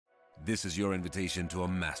This is your invitation to a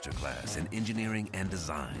masterclass in engineering and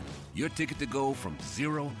design. Your ticket to go from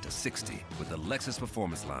 0 to 60 with the Lexus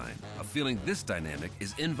Performance Line. A feeling this dynamic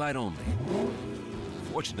is invite only.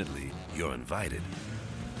 Fortunately, you're invited.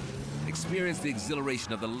 Experience the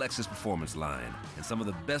exhilaration of the Lexus Performance Line and some of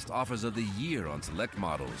the best offers of the year on select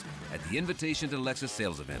models at the Invitation to Lexus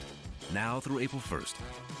sales event, now through April 1st.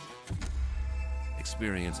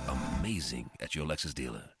 Experience amazing at your Lexus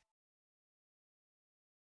dealer.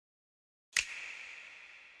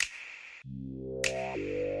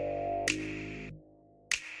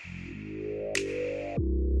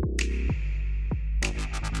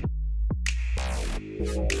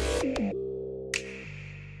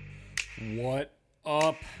 What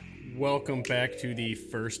up? Welcome back to the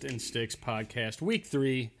First and Stix podcast, week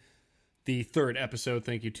 3, the third episode.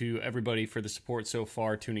 Thank you to everybody for the support so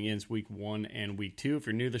far, tuning in week 1 and week 2. If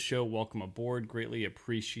you're new to the show, welcome aboard. Greatly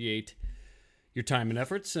appreciate your time and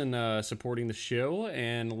efforts and supporting the show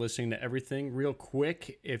and listening to everything. Real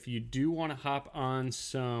quick, if you do want to hop on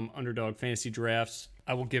some Underdog Fantasy Drafts,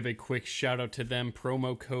 I will give a quick shout out to them.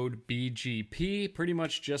 Promo code BGP, pretty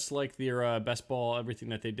much just like their Best Ball, everything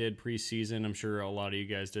that they did preseason. I'm sure a lot of you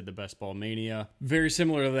guys did the Best Ball Mania. Very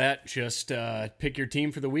similar to that, just pick your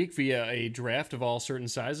team for the week via a draft of all certain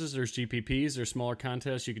sizes. There's GPPs, there's smaller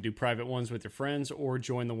contests. You could do private ones with your friends or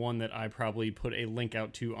join the one that I probably put a link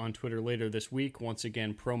out to on Twitter later this week. Once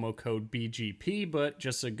again, promo code BGP, but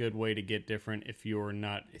just a good way to get different if you're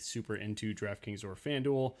not super into DraftKings or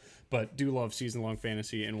FanDuel, but do love season-long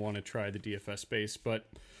fantasy and want to try the DFS space. But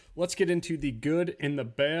let's get into the good and the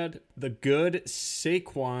bad. The good,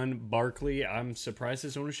 Saquon Barkley. I'm surprised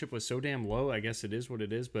his ownership was so damn low. I guess it is what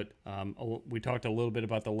it is, but we talked a little bit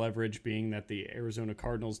about the leverage being that the Arizona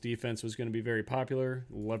Cardinals defense was going to be very popular.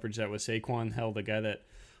 Leverage that was Saquon. Hell, the guy that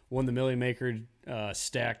won the Million Maker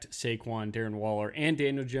stacked Saquon, Darren Waller, and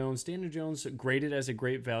Daniel Jones. Daniel Jones graded as a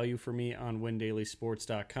great value for me on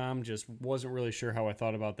WinDailySports.com. Just wasn't really sure how I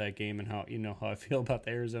thought about that game and how I feel about the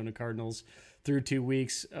Arizona Cardinals through 2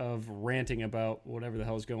 weeks of ranting about whatever the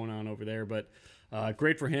hell's going on over there. But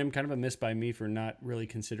great for him. Kind of a miss by me for not really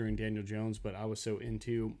considering Daniel Jones, but I was so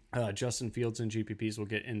into Justin Fields and GPPs. We'll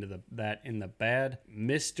get into that in the bad.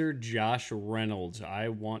 Mr. Josh Reynolds. I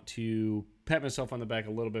want to pat myself on the back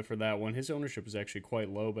a little bit for that one. His ownership was actually quite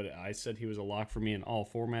low, but I said he was a lock for me in all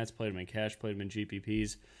formats. Played him in cash, played him in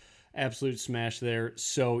GPPs. Absolute smash there.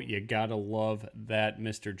 So you gotta love that,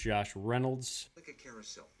 Mr. Josh Reynolds. Like a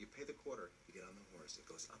carousel. You pay the quarter, you get on the horse. It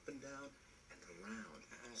goes up and down and around.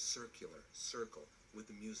 Circular, circle, with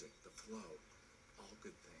the music, the flow. All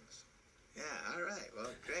good things. Yeah, all right. Well,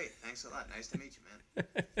 great. Thanks a lot. Nice to meet you,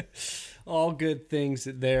 man. All good things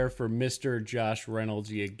there for Mr. Josh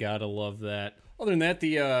Reynolds. You gotta love that. Other than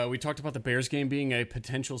that, we talked about the Bears game being a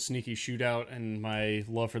potential sneaky shootout and my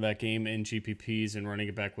love for that game in GPPs and running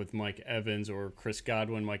it back with Mike Evans or Chris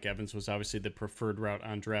Godwin. Mike Evans was obviously the preferred route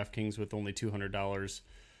on DraftKings with only $200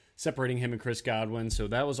 separating him and Chris Godwin. So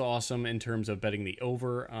that was awesome in terms of betting the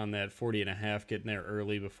over on that 40.5, getting there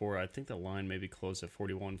early before I think the line maybe closed at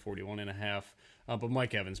 41.5. But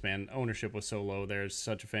Mike Evans, man, ownership was so low there. It's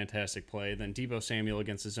such a fantastic play. Then Deebo Samuel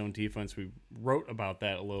against his own defense. We wrote about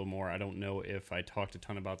that a little more. I don't know if I talked a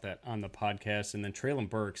ton about that on the podcast. And then Treylon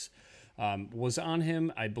Burks was on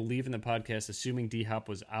him, I believe, in the podcast, assuming D-Hop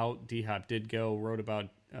was out. D-Hop did go, wrote about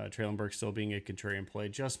Treylon Burks still being a contrarian play,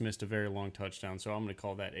 just missed a very long touchdown, so I'm going to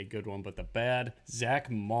call that a good one. But the bad, Zach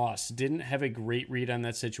Moss didn't have a great read on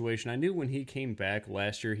that situation. I knew when he came back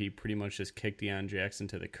last year, he pretty much just kicked Deion Jackson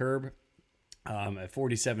to the curb at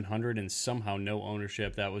 4,700 and somehow no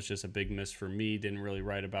ownership. That was just a big miss for me. Didn't really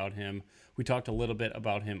write about him. We talked a little bit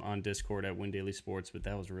about him on Discord at Win Daily Sports, but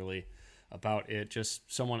that was really about it. Just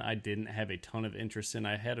someone I didn't have a ton of interest in.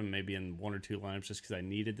 I had him maybe in 1 or 2 lineups just because I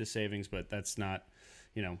needed the savings, but that's not,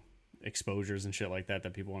 exposures and shit like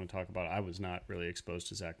that people want to talk about. I was not really exposed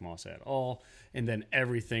to Zach Moss at all. And then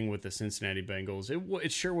everything with the Cincinnati Bengals,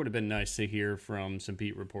 it sure would have been nice to hear from some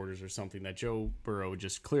beat reporters or something that Joe Burrow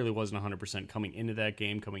just clearly wasn't 100% coming into that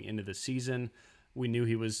game, coming into the season. We knew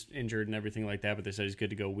he was injured and everything like that, but they said he's good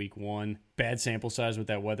to go week 1. Bad sample size with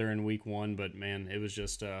that weather in week 1, but man, it was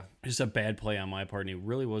just a bad play on my part, and he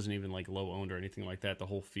really wasn't even like low owned or anything like that. The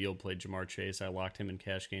whole field played Jamar Chase. I locked him in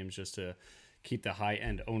cash games just to keep the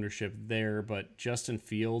high-end ownership there. But Justin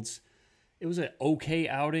Fields, it was an okay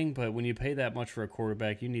outing, but when you pay that much for a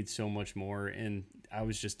quarterback, you need so much more. And I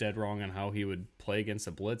was just dead wrong on how he would play against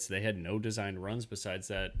the blitz. They had no designed runs besides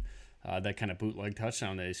that kind of bootleg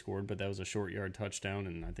touchdown that he scored, but that was a short yard touchdown,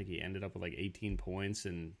 and I think he ended up with like 18 points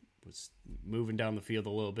and was moving down the field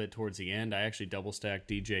a little bit towards the end. I actually double-stacked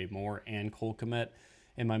DJ Moore and Cole Kmet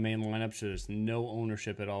in my main lineup, so there's no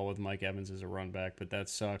ownership at all with Mike Evans as a run back, but that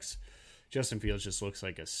sucks. Justin Fields just looks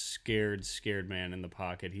like a scared man in the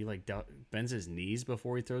pocket. He like bends his knees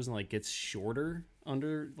before he throws and like gets shorter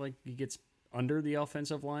he gets under the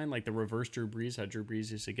offensive line, like the reverse Drew Brees, how Drew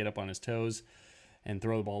Brees used to get up on his toes and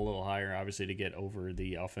throw the ball a little higher, obviously to get over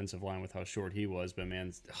the offensive line with how short he was. But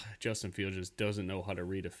man, Justin Fields just doesn't know how to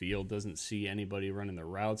read a field, doesn't see anybody running the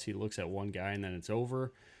routes. He looks at one guy and then it's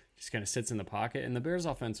over. Just kind of sits in the pocket. And the Bears'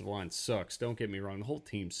 offensive line sucks. Don't get me wrong. The whole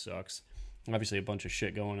team sucks. Obviously a bunch of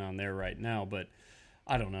shit going on there right now, but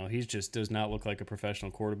I don't know. He just does not look like a professional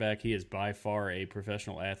quarterback. He is by far a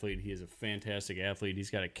professional athlete. He is a fantastic athlete. He's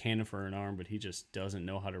got a cannon for an arm, but he just doesn't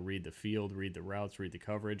know how to read the field, read the routes, read the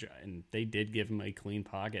coverage. And they did give him a clean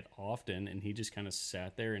pocket often, and he just kind of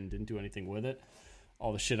sat there and didn't do anything with it.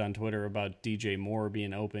 All the shit on Twitter about DJ Moore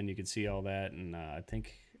being open, you could see all that. And I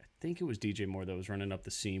think it was DJ Moore that was running up the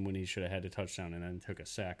seam when he should have had a touchdown and then took a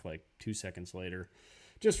sack like 2 seconds later.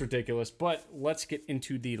 Just ridiculous. But let's get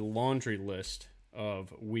into the laundry list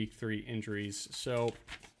of week 3 injuries. So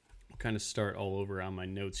I'll kind of start all over on my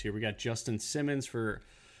notes here. We got Justin Simmons for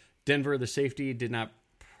Denver. The safety did not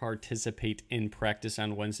participate in practice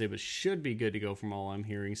on Wednesday, but should be good to go from all I'm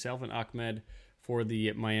hearing. Salvin Ahmed for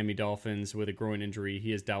the Miami Dolphins with a groin injury.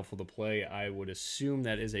 He is doubtful to play. I would assume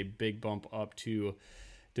that is a big bump up to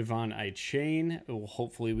Devon Achane.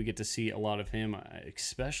 Hopefully we get to see a lot of him,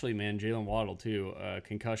 especially, man, Jalen Waddle too.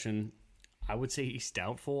 Concussion, I would say he's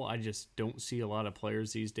doubtful. I just don't see a lot of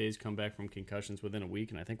players these days come back from concussions within a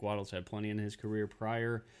week, and I think Waddle's had plenty in his career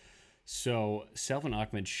prior. So Salvin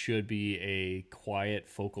Ahmed should be a quiet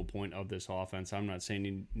focal point of this offense. I'm not saying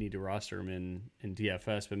you need to roster him in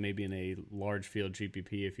DFS, but maybe in a large field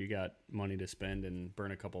GPP if you got money to spend and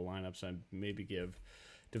burn a couple lineups, I'd maybe give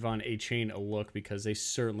Devon Achane a look, because they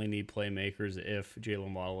certainly need playmakers if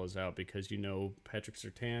Jalen Waddle is out, because Patrick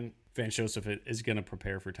Surtain, Vance Joseph is going to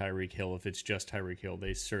prepare for Tyreek Hill. If it's just Tyreek Hill,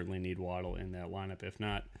 they certainly need Waddle in that lineup. If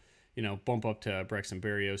not, bump up to Braxton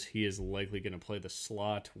Berrios. He is likely going to play the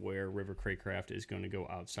slot where River Craycraft is going to go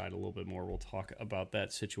outside a little bit more. We'll talk about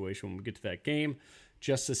that situation when we get to that game.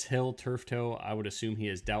 Justice Hill, turf toe, I would assume he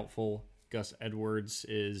is doubtful. Gus Edwards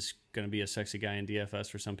is going to be a sexy guy in DFS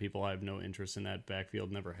for some people. I have no interest in that backfield.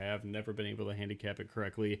 Never been able to handicap it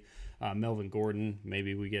correctly. Melvin Gordon,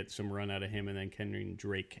 maybe we get some run out of him, and then Kenyon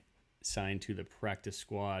Drake signed to the practice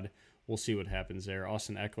squad. We'll see what happens there.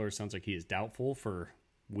 Austin Eckler sounds like he is doubtful for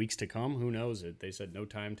weeks to come. Who knows it? They said no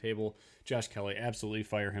timetable. Josh Kelly, absolutely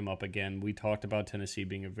fire him up again. We talked about Tennessee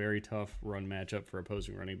being a very tough run matchup for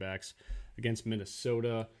opposing running backs against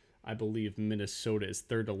Minnesota. I believe Minnesota is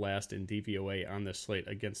third to last in DVOA on this slate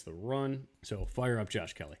against the run. So fire up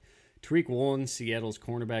Josh Kelly. Tariq Woolen, Seattle's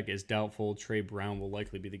cornerback, is doubtful. Trey Brown will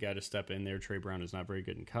likely be the guy to step in there. Trey Brown is not very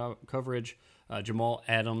good in coverage. Jamal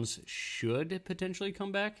Adams should potentially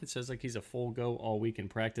come back. It says like he's a full go all week in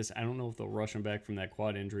practice. I don't know if they'll rush him back from that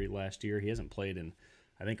quad injury last year. He hasn't played in,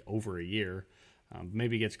 I think, over a year.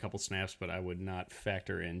 Maybe gets a couple snaps, but I would not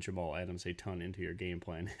factor in Jamal Adams a ton into your game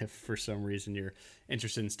plan if for some reason you're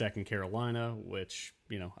interested in stacking Carolina, which,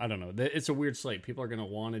 I don't know. It's a weird slate. People are going to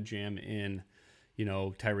want to jam in,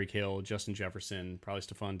 Tyreek Hill, Justin Jefferson, probably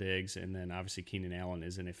Stephon Diggs, and then obviously Keenan Allen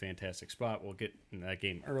is in a fantastic spot. We'll get in that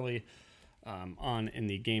game early on in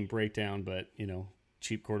the game breakdown, but,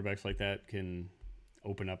 cheap quarterbacks like that can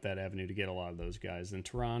open up that avenue to get a lot of those guys. Then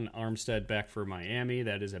Teron Armstead back for Miami.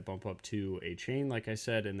 That is a bump up to Achane, like I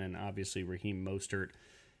said. And then obviously Raheem Mostert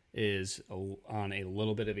is on a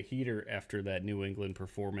little bit of a heater after that New England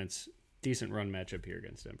performance. Decent run matchup here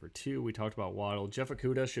against Denver too. We talked about Waddle. Jeff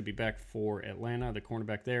Okudah should be back for Atlanta, the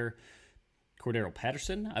cornerback there. Cordero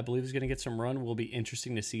Patterson, I believe, is going to get some run. Will be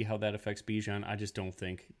interesting to see how that affects Bijan. I just don't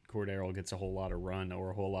think Cordero gets a whole lot of run or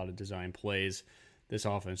a whole lot of design plays. This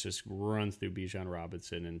offense just runs through Bijan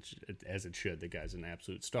Robinson, and as it should. The guy's an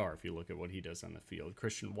absolute star if you look at what he does on the field.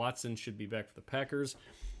 Christian Watson should be back for the Packers.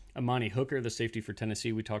 Amani Hooker, the safety for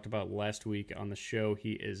Tennessee, we talked about last week on the show.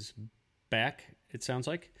 He is back, it sounds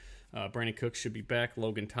like. Brandon Cooks should be back.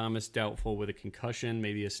 Logan Thomas, doubtful with a concussion.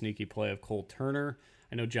 Maybe a sneaky play of Cole Turner.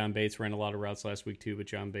 I know John Bates ran a lot of routes last week too, but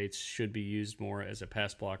John Bates should be used more as a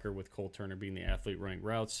pass blocker with Cole Turner being the athlete running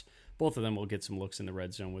routes. Both of them will get some looks in the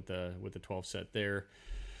red zone with the 12 set there.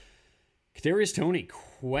 Kadarius Toney,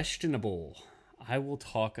 questionable. I will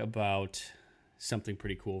talk about something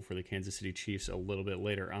pretty cool for the Kansas City Chiefs a little bit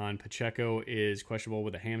later on. Pacheco is questionable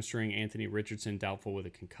with a hamstring. Anthony Richardson, doubtful with a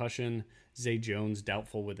concussion. Zay Jones,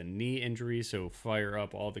 doubtful with a knee injury. So fire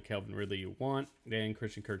up all the Calvin Ridley you want. And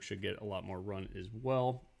Christian Kirk should get a lot more run as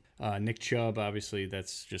well. Nick Chubb, obviously,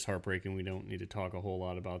 that's just heartbreaking. We don't need to talk a whole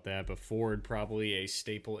lot about that. But Ford, probably a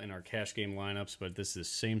staple in our cash game lineups. But this is the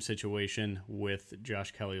same situation with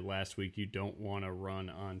Josh Kelly last week. You don't want to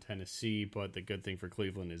run on Tennessee. But the good thing for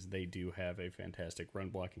Cleveland is they do have a fantastic run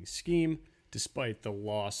blocking scheme, despite the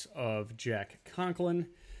loss of Jack Conklin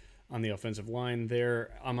on the offensive line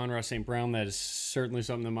there. Amon-Ra St. Brown, that is certainly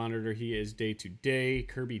something to monitor. He is day-to-day.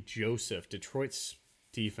 Kirby Joseph, Detroit's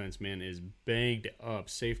defense, man, is banged up.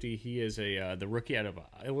 Safety, he is the rookie out of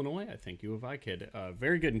Illinois, I think, U of I kid.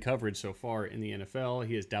 Very good in coverage so far in the NFL.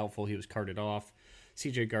 He is doubtful. He was carted off.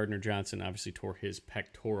 C.J. Gardner-Johnson obviously tore his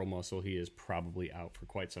pectoral muscle. He is probably out for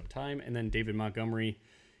quite some time. And then David Montgomery,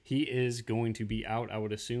 he is going to be out, I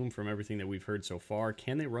would assume, from everything that we've heard so far.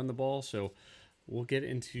 Can they run the ball? So we'll get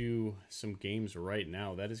into some games right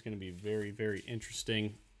now. That is going to be very, very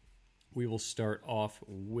interesting. We will start off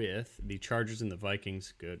with the Chargers and the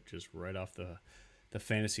Vikings. Good, just right off the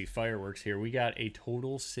fantasy fireworks here. We got a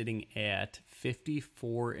total sitting at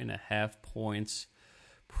 54.5 points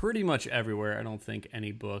pretty much everywhere. I don't think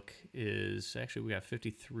any book is... Actually, we got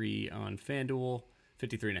 53 on FanDuel,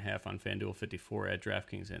 53.5 on FanDuel, 54 at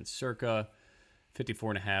DraftKings and Circa,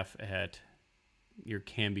 54.5 at your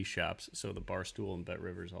Canby shops. So the Barstool and Bet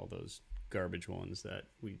Rivers, all those garbage ones that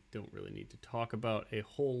we don't really need to talk about a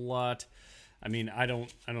whole lot. I mean, I don't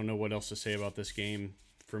know what else to say about this game.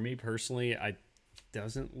 For me personally, it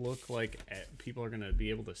doesn't look like people are going to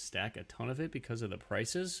be able to stack a ton of it because of the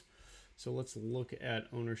prices. So let's look at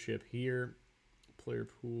ownership here. Player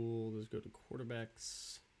pool, let's go to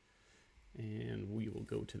quarterbacks. And we will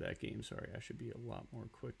go to that game. Sorry, I should be a lot more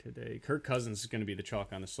quick today. Kirk Cousins is going to be the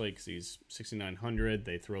chalk on the slate because he's 6,900.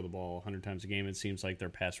 They throw the ball 100 times a game. It seems like their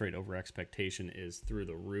pass rate over expectation is through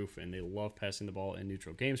the roof, and they love passing the ball in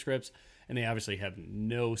neutral game scripts. And they obviously have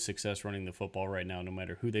no success running the football right now, no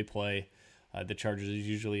matter who they play. The Chargers is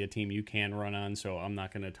usually a team you can run on, so I'm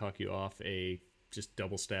not going to talk you off a just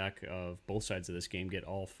double stack of both sides of this game. Get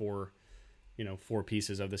all four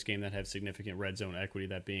pieces of this game that have significant red zone equity,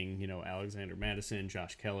 that being, Alexander Mattison,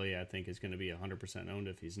 Josh Kelly, I think is going to be 100% owned.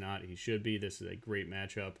 If he's not, he should be. This is a great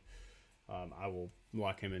matchup. I will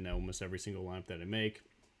lock him in almost every single lineup that I make.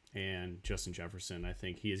 And Justin Jefferson, I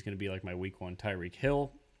think he is going to be like my week one Tyreek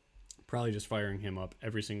Hill. Probably just firing him up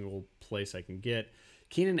every single place I can get.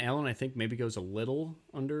 Keenan Allen, I think, maybe goes a little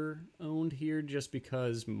under-owned here just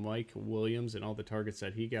because Mike Williams and all the targets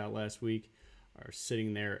that he got last week are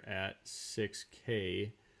sitting there at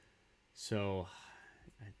 6K. So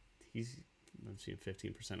I'm seeing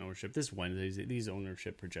 15% ownership. This Wednesday, these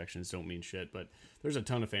ownership projections don't mean shit, but there's a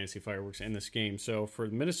ton of fantasy fireworks in this game. So for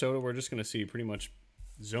Minnesota, we're just going to see pretty much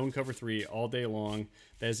zone cover 3 all day long.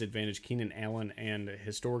 That is advantage Keenan Allen and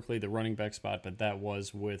historically the running back spot, but that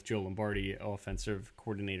was with Joe Lombardi, offensive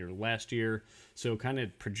coordinator last year. So kind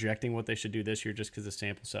of projecting what they should do this year just because the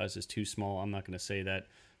sample size is too small. I'm not going to say that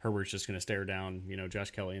Herbert's just going to stare down,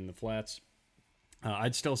 Josh Kelly in the flats.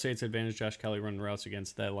 I'd still say it's advantage Josh Kelly running routes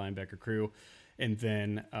against that linebacker crew. And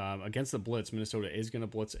then against the blitz, Minnesota is going to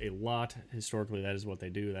blitz a lot. Historically, that is what they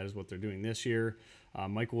do. That is what they're doing this year.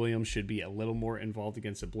 Mike Williams should be a little more involved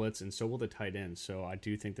against the blitz, and so will the tight end. So I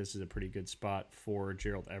do think this is a pretty good spot for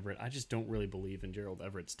Gerald Everett. I just don't really believe in Gerald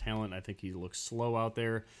Everett's talent. I think he looks slow out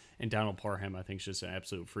there. And Donald Parham, I think, is just an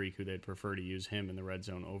absolute freak who they'd prefer to use him in the red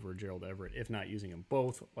zone over Gerald Everett, if not using them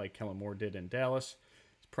both like Kellen Moore did in Dallas.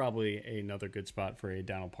 Probably another good spot for a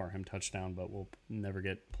Donald Parham touchdown, but we'll never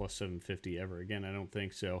get plus 750 ever again, I don't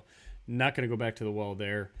think. So not going to go back to the well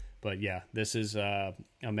there. But yeah, this is a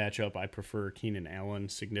matchup. I prefer Keenan Allen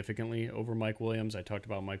significantly over Mike Williams. I talked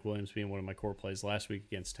about Mike Williams being one of my core plays last week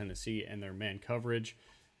against Tennessee and their man coverage.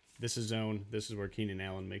 This is zone. This is where Keenan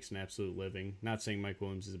Allen makes an absolute living. Not saying Mike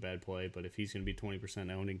Williams is a bad play, but if he's going to be 20%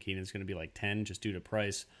 owned and Keenan's going to be like 10 just due to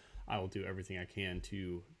price, I will do everything I can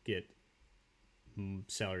to get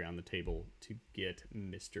salary on the table to get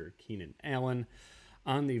Mr. Keenan Allen.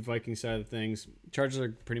 On the Viking side of things, Chargers are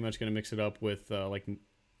pretty much going to mix it up with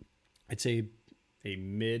I'd say a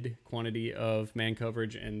mid quantity of man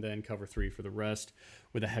coverage and then cover 3 for the rest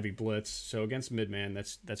with a heavy blitz. So against mid-man,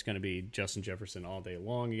 that's going to be Justin Jefferson all day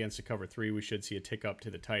long. Against the cover 3, we should see a tick up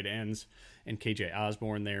to the tight ends and KJ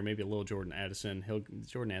Osborne there, maybe a little Jordan Addison.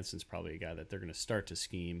 Jordan Addison's probably a guy that they're going to start to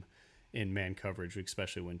scheme in man coverage,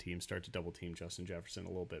 especially when teams start to double team Justin Jefferson a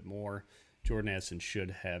little bit more. Jordan Addison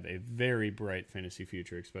should have a very bright fantasy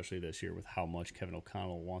future, especially this year with how much Kevin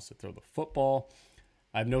O'Connell wants to throw the football.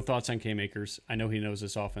 I have no thoughts on Cam Akers. I know he knows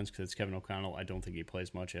this offense because it's Kevin O'Connell. I don't think he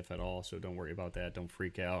plays much, if at all, so don't worry about that. Don't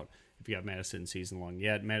freak out if you got Madison season long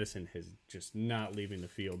yet. Madison is just not leaving the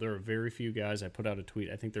field. There are very few guys. I put out a tweet.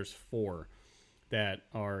 I think there's 4 that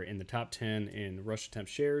are in the top 10 in rush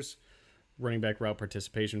attempt shares, running back route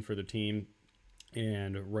participation for the team,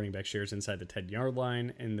 and running back shares inside the 10-yard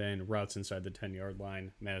line, and then routes inside the 10-yard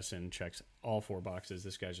line. Madison checks all 4 boxes.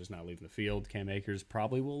 This guy's just not leaving the field. Cam Akers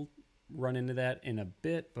probably will run into that in a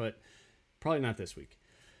bit, but probably not this week.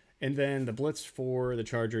 And then the blitz for the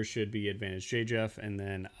Chargers should be advantage J-Jeff, and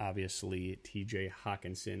then obviously TJ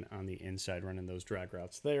Hawkinson on the inside running those drag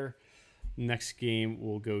routes there. Next game,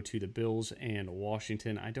 we'll go to the Bills and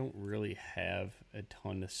Washington. I don't really have a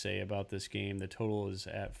ton to say about this game. The total is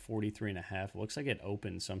at 43.5. It looks like it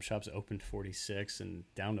opened. Some shops opened 46 and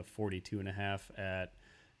down to 42.5 at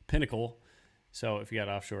Pinnacle. So if you got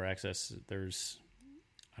offshore access, there's,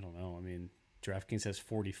 I don't know. I mean, DraftKings has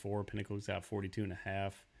 44. Pinnacle's got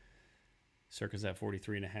 42.5. Circa's at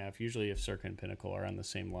 43.5. Usually if Circa and Pinnacle are on the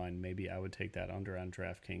same line, maybe I would take that under on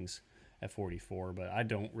DraftKings at 44, but I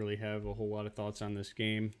don't really have a whole lot of thoughts on this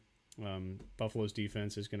game. Buffalo's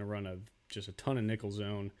defense is going to run just a ton of nickel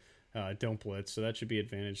zone, don't blitz, so that should be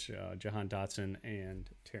advantage Jahan Dotson and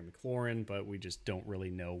Terry McLaurin, but we just don't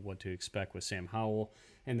really know what to expect with Sam Howell,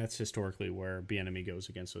 and that's historically where Bieniemy goes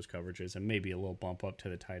against those coverages, and maybe a little bump up to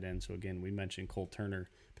the tight end. So again, we mentioned Cole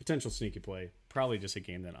Turner, potential sneaky play, probably just a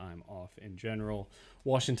game that I'm off in general.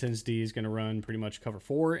 Washington's D is going to run pretty much cover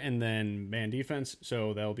 4 and then man defense,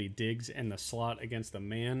 so that'll be Diggs and the slot against the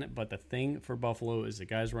man. But the thing for Buffalo is the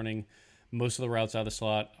guys running most of the routes out of the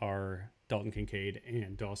slot are Dalton Kincaid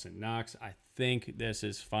and Dawson Knox. I think this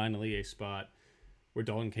is finally a spot where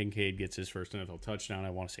Dalton Kincaid gets his first NFL touchdown. I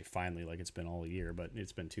want to say finally, like it's been all year, but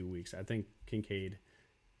it's been 2 weeks. I think Kincaid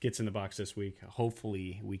gets in the box this week.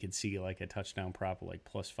 Hopefully we could see like a touchdown prop like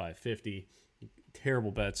plus 550.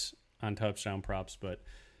 Terrible bets on touchdown props, but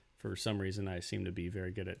for some reason I seem to be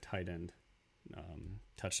very good at tight end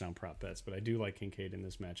touchdown prop bets. But I do like Kincaid in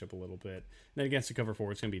this matchup a little bit. And then against the cover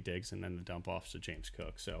 4, it's going to be Diggs, and then the dump offs to James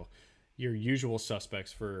Cook. So your usual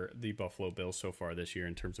suspects for the Buffalo Bills so far this year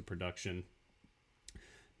in terms of production.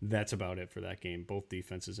 That's about it for that game. Both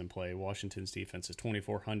defenses in play. Washington's defense is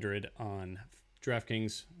 2,400 on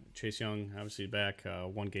DraftKings. Chase Young, obviously back,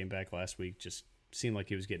 1 game back last week. Just seemed like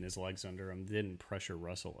he was getting his legs under him. Didn't pressure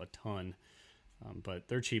Russell a ton. But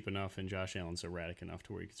they're cheap enough, and Josh Allen's erratic enough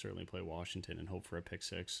to where you could certainly play Washington and hope for a pick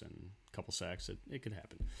 6 and a couple sacks. It could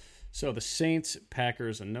happen. So the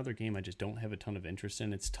Saints-Packers, another game I just don't have a ton of interest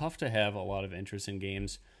in. It's tough to have a lot of interest in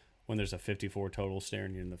games when there's a 54 total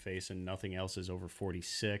staring you in the face and nothing else is over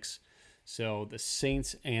 46. So the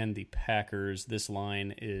Saints and the Packers, this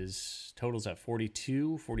line is totals at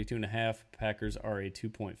 42.5. Packers are a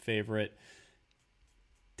 2-point favorite.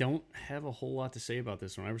 Don't have a whole lot to say about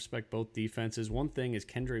this one. I respect both defenses. One thing is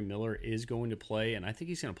Kendre Miller is going to play, and I think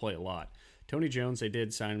he's going to play a lot. Tony Jones, they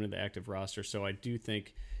did sign him to the active roster, so I do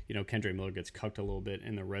think, Kendre Miller gets cucked a little bit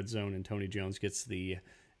in the red zone, and Tony Jones gets the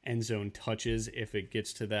end zone touches if it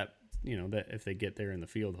gets to that, that if they get there in the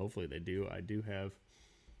field. Hopefully they do. I do have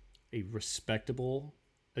a respectable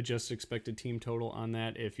adjusted expected team total on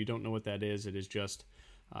that. If you don't know what that is, it is just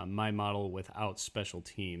my model without special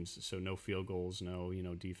teams. So no field goals, no,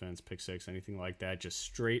 defense, pick 6, anything like that. Just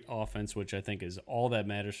straight offense, which I think is all that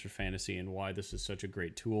matters for fantasy and why this is such a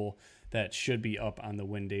great tool that should be up on the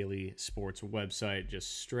Win Daily Sports website.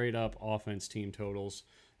 Just straight up offense team totals.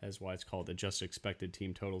 That's why it's called adjusted expected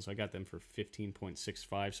team totals. I got them for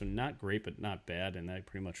 15.65, so not great, but not bad, and that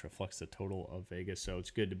pretty much reflects the total of Vegas. So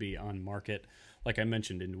it's good to be on market. Like I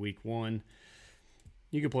mentioned in week 1,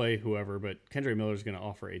 you can play whoever, but Kendre Miller is going to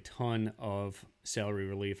offer a ton of salary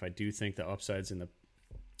relief. I do think the upsides in the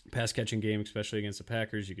pass-catching game, especially against the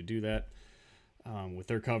Packers, you could do that with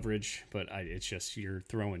their coverage, but it's just you're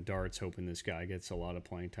throwing darts hoping this guy gets a lot of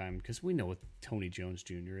playing time because we know what Tony Jones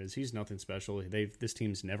Jr. is. He's nothing special. This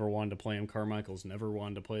team's never wanted to play him. Carmichael's never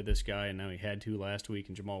wanted to play this guy, and now he had to last week.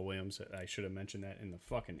 And Jamal Williams, I should have mentioned that in the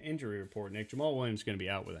fucking injury report, Nick. Jamal Williams is going to be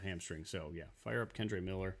out with a hamstring, so yeah, fire up Kendre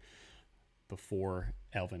Miller before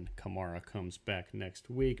Alvin Kamara comes back next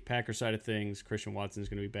week. Packer side of things, Christian Watson's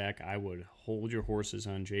going to be back. I would hold your horses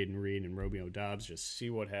on Jaden Reed and Romeo Doubs. Just see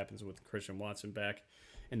what happens with Christian Watson back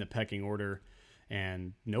in the pecking order.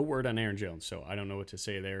 And no word on Aaron Jones, so I don't know what to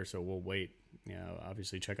say there, so we'll wait.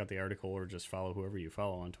 Obviously check out the article or just follow whoever you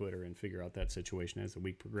follow on Twitter and figure out that situation as the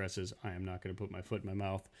week progresses. I am not going to put my foot in my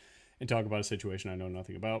mouth and talk about a situation I know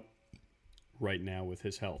nothing about right now with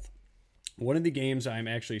his health. One of the games I'm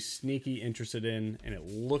actually sneaky interested in, and it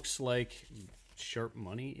looks like sharp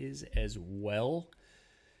money is as well.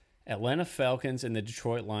 Atlanta Falcons and the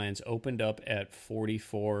Detroit Lions opened up at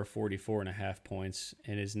 44.5 points,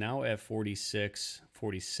 and is now at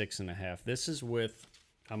 46.5. This is with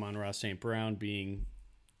Amon-Ra St. Brown being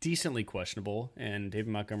decently questionable and David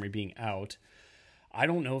Montgomery being out. I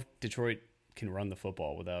don't know if Detroit can run the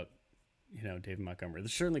football without, David Montgomery. They're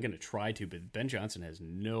certainly going to try to, but Ben Johnson has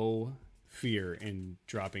no fear in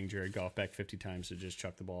dropping Jared Goff back 50 times to just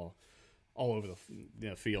chuck the ball all over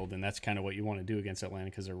the field, and that's kind of what you want to do against Atlanta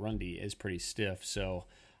because their run D is pretty stiff. So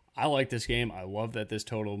I like this game. I love that this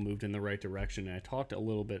total moved in the right direction, and I talked a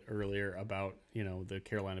little bit earlier about, the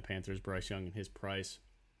Carolina Panthers, Bryce Young, and his price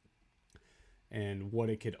and what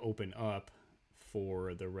it could open up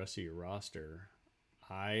for the rest of your roster.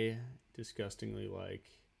 I disgustingly like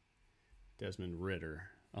Desmond Ridder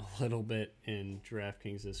a little bit in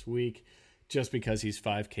DraftKings this week just because he's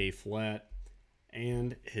 5K flat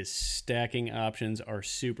and his stacking options are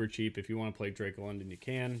super cheap. If you want to play Drake London, you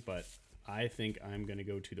can, but I think I'm going to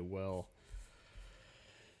go to the well.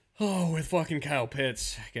 With fucking Kyle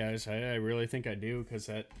Pitts, guys. I really think I do because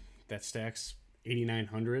that stacks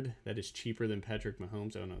 8,900. That is cheaper than Patrick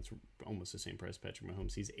Mahomes. Oh no, it's almost the same price as Patrick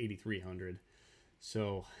Mahomes. He's 8,300.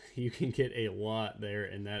 So you can get a lot there,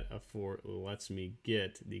 and that lets me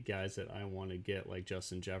get the guys that I want to get, like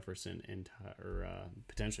Justin Jefferson and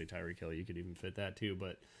potentially Tyreek Hill. You could even fit that too,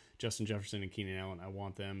 but Justin Jefferson and Keenan Allen, I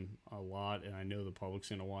want them a lot, and I know the public's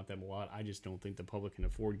going to want them a lot. I just don't think the public can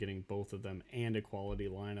afford getting both of them and a quality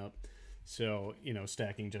lineup. So,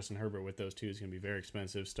 stacking Justin Herbert with those two is going to be very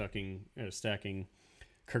expensive. Stacking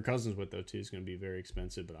Kirk Cousins with those two is going to be very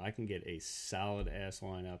expensive, but I can get a solid-ass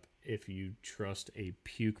lineup if you trust a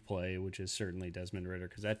puke play, which is certainly Desmond Ridder,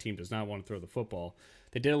 because that team does not want to throw the football.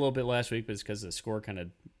 They did a little bit last week, but it's because the score kind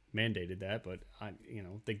of mandated that. But,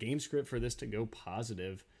 the game script for this to go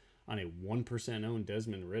positive on a 1% owned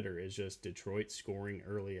Desmond Ridder is just Detroit scoring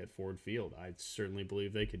early at Ford Field. I certainly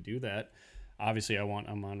believe they could do that. Obviously, I want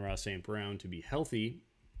Amon-Ra St. Brown to be healthy,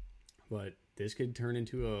 but this could turn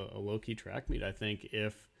into a low-key track meet, I think,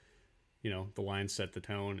 if, the Lions set the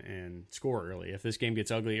tone and score early. If this game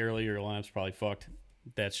gets ugly early, your lineup's probably fucked.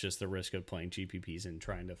 That's just the risk of playing GPPs and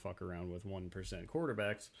trying to fuck around with 1%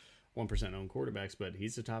 quarterbacks, 1% owned quarterbacks, but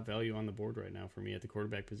he's the top value on the board right now for me at the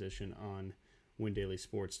quarterback position on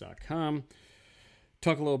WinDailySports.com.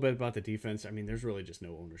 Talk a little bit about the defense. I mean, there's really just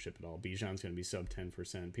no ownership at all. Bijan's going to be sub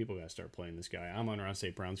 10%. People got to start playing this guy. Amon-Ra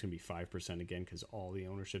St. Brown's going to be 5% again because all the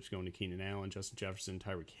ownership's going to Keenan Allen, Justin Jefferson,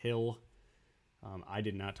 Tyreek Hill. I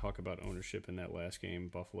did not talk about ownership in that last game,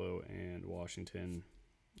 Buffalo and Washington.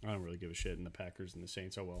 I don't really give a shit in the Packers and the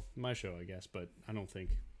Saints. Oh, well, my show, I guess, but I don't think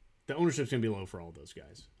the ownership's going to be low for all those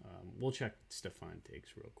guys. We'll check Stefan Diggs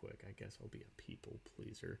real quick. I guess I'll be a people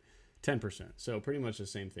pleaser. 10%. So pretty much the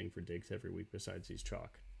same thing for Diggs every week besides he's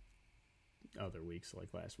chalk. Other weeks, like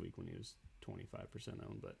last week when he was 25%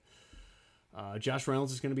 owned. But Josh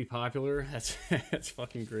Reynolds is going to be popular. That's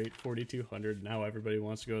fucking great. 4,200. Now everybody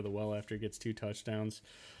wants to go to the well after he gets 2 touchdowns.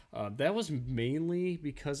 That was mainly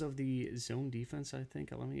because of the zone defense, I think.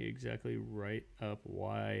 Let me exactly write up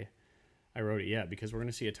why I wrote it. Yeah, because we're going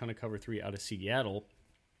to see a ton of cover 3 out of Seattle,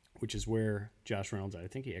 which is where Josh Reynolds, I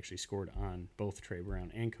think he actually scored on both Trey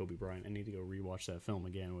Brown and Kobe Bryant. I need to go rewatch that film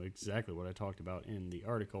again, exactly what I talked about in the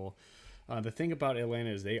article. The thing about Atlanta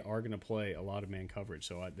is they are going to play a lot of man coverage.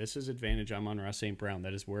 So this is advantage Amon-Ra St. Brown.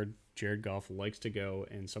 That is where Jared Goff likes to go,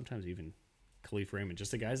 and sometimes even Khalif Raymond.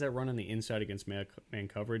 Just the guys that run on the inside against man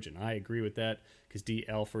coverage, and I agree with that because D.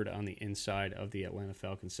 Alford on the inside of the Atlanta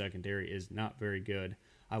Falcons secondary is not very good.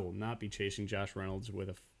 I will not be chasing Josh Reynolds with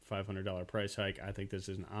a $500 price hike. I think this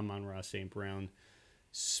is an Amon-Ra St. Brown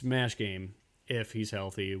smash game if he's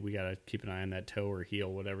healthy. We got to keep an eye on that toe or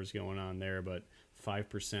heel, whatever's going on there. But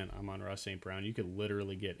 5% Amon-Ra St. Brown, you could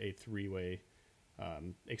literally get a 3-way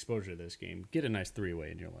exposure to this game. Get a nice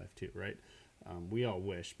 3-way in your life too, right? We all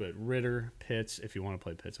wish. But Ridder, Pitts, if you want to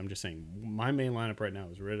play Pitts, I'm just saying my main lineup right now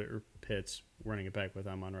is Ridder, Pitts, running it back with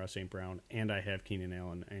Amon-Ra St. Brown, and I have Keenan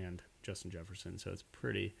Allen and Justin Jefferson. So it's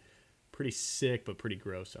pretty sick, but pretty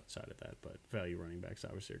gross outside of that. But value running backs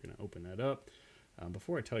obviously are going to open that up.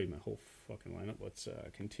 Before I tell you my whole fucking lineup, let's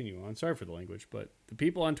continue on. Sorry for the language, but the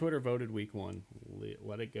people on Twitter voted week 1.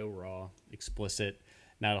 Let it go raw, explicit,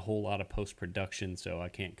 not a whole lot of post-production, so I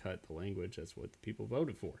can't cut the language. That's what the people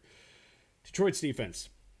voted for. Detroit's defense.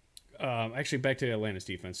 Actually, back to Atlanta's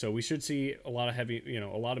defense. So we should see a lot of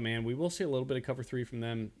a lot of man. We will see a little bit of cover 3 from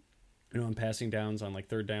them, on passing downs, on like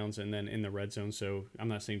third downs, and then in the red zone. So I'm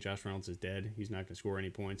not saying Josh Reynolds is dead. He's not going to score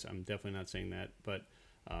any points. I'm definitely not saying that, but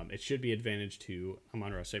it should be advantage to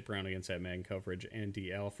Amon-Ra St. Brown against that man coverage and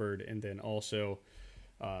D. Alford. And then also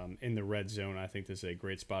in the red zone, I think this is a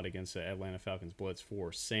great spot against the Atlanta Falcons blitz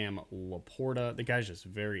for Sam Laporta. The guy's just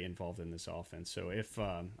very involved in this offense. So if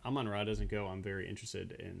Amon-Ra doesn't go, I'm very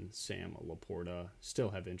interested in Sam Laporta.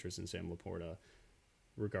 Still have interest in Sam Laporta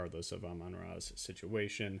regardless of Amon-Ra's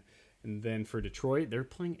situation. And then for Detroit, they're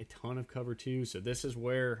playing a ton of cover 2, so this is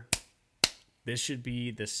where this should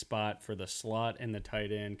be the spot for the slot and the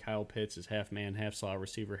tight end. Kyle Pitts is half man, half slot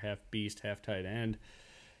receiver, half beast, half tight end.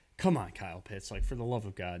 Come on, Kyle Pitts. Like, for the love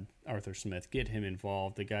of God, Arthur Smith, get him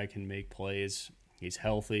involved. The guy can make plays. He's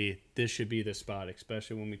healthy. This should be the spot,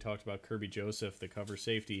 especially when we talked about Kirby Joseph, the cover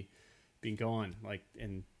safety, being gone. Like,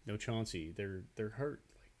 and no Chauncey. They're hurt.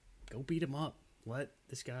 Like, go beat him up. Let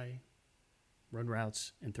this guy run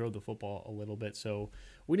routes and throw the football a little bit. So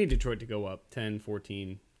we need Detroit to go up 10,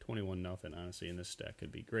 14, 21-0, honestly, and this stack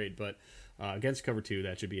could be great. But against cover 2,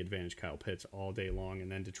 that should be advantage Kyle Pitts all day long.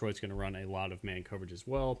 And then Detroit's going to run a lot of man coverage as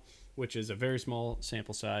well, which is a very small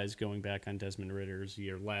sample size going back on Desmond Ritter's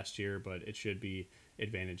year last year, but it should be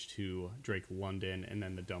advantage to Drake London, and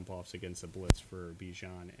then the dump-offs against the blitz for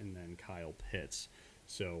Bijan and then Kyle Pitts.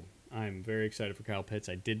 So I'm very excited for Kyle Pitts.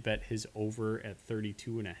 I did bet his over at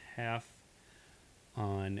 32.5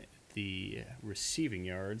 on the receiving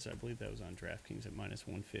yards. I believe that was on DraftKings at minus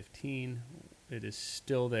 115. It is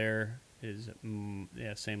still there. It is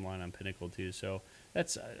same line on Pinnacle too. So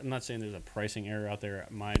that's, I'm not saying there's a pricing error out there.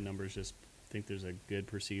 My numbers just think there's a good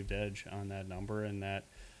perceived edge on that number, and that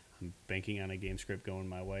I'm banking on a game script going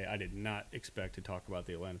my way. I did not expect to talk about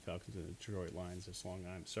the Atlanta Falcons and the Detroit Lions this long.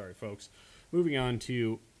 I'm sorry, folks. Moving on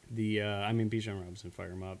to the, Bijan Robinson,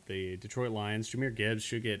 fire him up. The Detroit Lions, Jahmyr Gibbs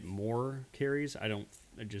should get more carries. I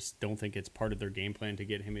just don't think it's part of their game plan to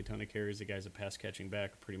get him a ton of carries. The guy's a pass-catching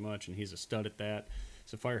back pretty much, and he's a stud at that.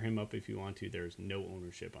 So fire him up if you want to. There's no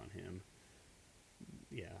ownership on him.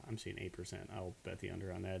 Yeah, I'm seeing 8%. I'll bet the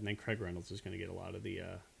under on that. And then Craig Reynolds is going to get a lot of the,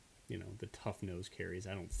 the tough nose carries.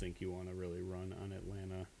 I don't think you want to really run on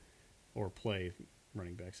Atlanta or play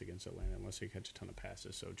running backs against Atlanta unless they catch a ton of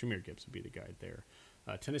passes. So Jahmyr Gibbs would be the guy there.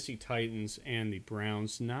 Tennessee Titans and the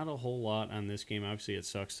Browns, not a whole lot on this game. Obviously, it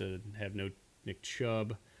sucks to have no Nick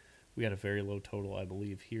Chubb. We got a very low total, I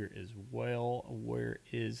believe, here as well. Where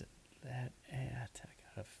is that at?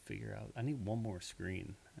 I got to figure out. I need one more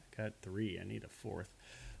screen. I got 3. I need a 4th.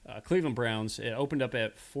 Cleveland Browns, it opened up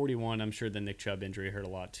at 41. I'm sure the Nick Chubb injury hurt a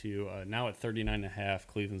lot too. Now at 39.5,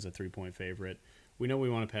 Cleveland's a 3-point favorite. We know we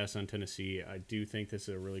want to pass on Tennessee. I do think this is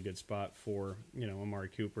a really good spot for, Amari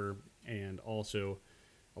Cooper and also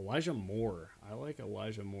Elijah Moore. I like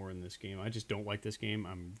Elijah Moore in this game. I just don't like this game.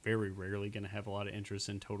 I'm very rarely going to have a lot of interest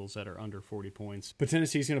in totals that are under 40 points. But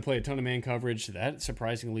Tennessee's going to play a ton of man coverage. That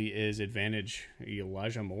surprisingly is advantage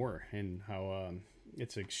Elijah Moore, and how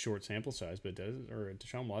it's a short sample size, but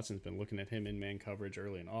Deshaun Watson's been looking at him in man coverage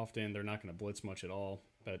early and often. They're not going to blitz much at all.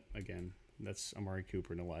 But again, that's Amari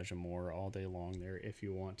Cooper and Elijah Moore all day long there if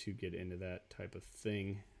you want to get into that type of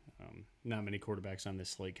thing. Not many quarterbacks on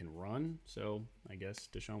this slate can run, so I guess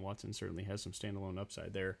Deshaun Watson certainly has some standalone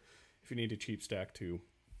upside there. If you need a cheap stack to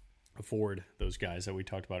afford those guys that we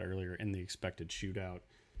talked about earlier in the expected shootout,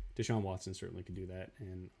 Deshaun Watson certainly could do that,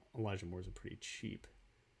 and Elijah Moore is a pretty cheap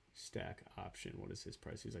stack option. What is his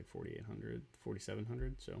price? He's like $4,800,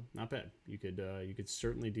 $4,700, so not bad. You could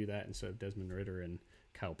certainly do that instead of Desmond Ridder and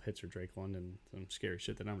Kyle Pitts or Drake London, some scary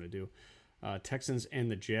shit that I'm going to do. Texans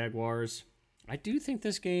and the Jaguars. I do think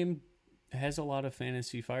this game has a lot of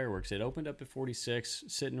fantasy fireworks. It opened up at 46,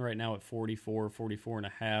 sitting right now at 44,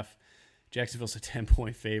 44.5. Jacksonville's a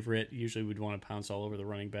 10-point favorite. Usually we'd want to pounce all over the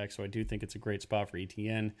running back, so I do think it's a great spot for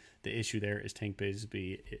ETN. The issue there is Tank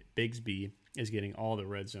Bigsby is getting all the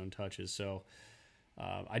red zone touches, so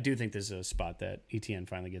I do think this is a spot that ETN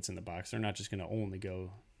finally gets in the box. They're not just going to only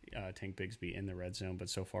go Tank Bigsby in the red zone, but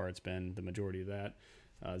so far it's been the majority of that.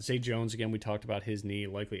 Zay Jones, again, we talked about his knee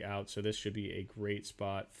likely out, so this should be a great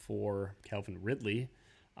spot for Calvin Ridley,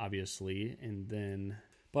 obviously.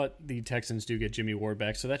 But the Texans do get Jimmy Ward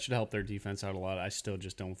back, so that should help their defense out a lot. I still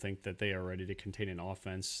just don't think that they are ready to contain an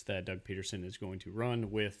offense that Doug Peterson is going to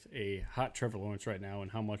run with a hot Trevor Lawrence right now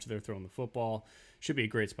and how much they're throwing the football. Should be a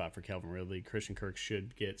great spot for Calvin Ridley. Christian Kirk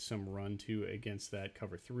should get some run, too, against that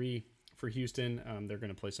cover 3. For Houston, they're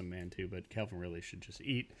going to play some man too, but Calvin really should just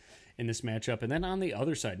eat in this matchup. And then on the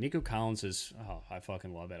other side, Nico Collins I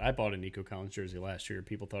fucking love it. I bought a Nico Collins jersey last year.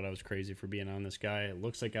 People thought I was crazy for being on this guy. It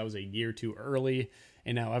looks like I was a year too early,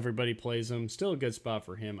 and now everybody plays him. Still a good spot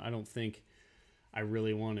for him. I don't think I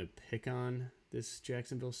really want to pick on this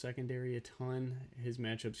Jacksonville secondary a ton. His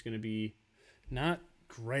matchup's going to be not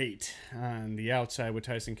great on the outside with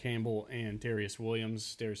Tyson Campbell and Darius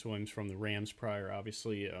Williams. Darius Williams from the Rams prior,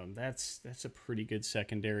 obviously. That's a pretty good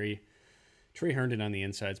secondary. Trey Herndon on the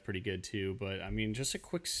inside is pretty good too. But, just a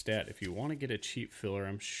quick stat. If you want to get a cheap filler,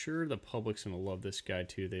 I'm sure the public's going to love this guy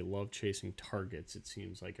too. They love chasing targets. It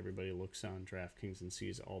seems like everybody looks on DraftKings and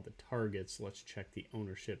sees all the targets. Let's check the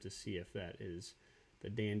ownership to see if that is the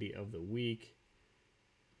dandy of the week.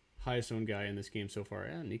 highest owned guy in this game so far.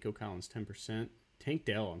 Nico Collins, 10%. Tank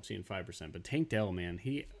Dell, I'm seeing 5%. But Tank Dell, man,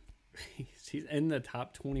 he's in the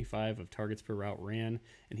top 25 of targets per route ran,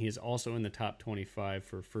 and he is also in the top 25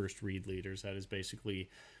 for first read leaders. That is basically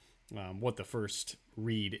what the first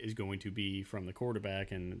read is going to be from the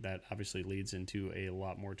quarterback, and that obviously leads into a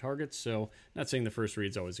lot more targets. So not saying the first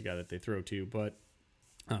read's always the guy that they throw to, but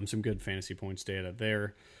some good fantasy points data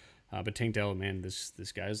there. But Tank Dell, man,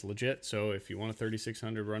 this guy's legit. So if you want a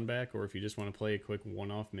 3,600 run back, or if you just want to play a quick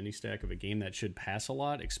one-off mini stack of a game that should pass a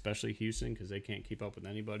lot, especially Houston, because they can't keep up with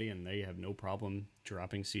anybody, and they have no problem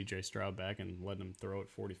dropping C.J. Stroud back and letting him throw it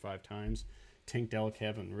 45 times. Tank Dell,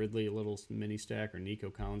 Kevin Ridley, a little mini stack, or Nico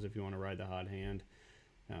Collins if you want to ride the hot hand.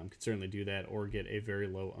 Could certainly do that, or get a very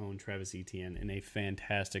low-owned Travis Etienne in a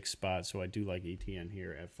fantastic spot. So I do like Etienne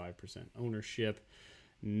here at 5% ownership.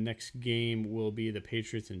 Next game will be the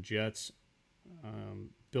Patriots and Jets.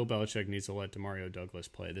 Bill Belichick needs to let Demario Douglas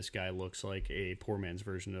play. This guy looks like a poor man's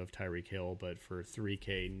version of Tyreek Hill, but for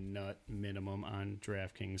 $3K nut minimum on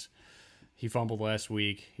DraftKings. He fumbled last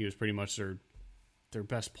week. He was pretty much their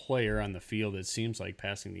best player on the field, it seems like,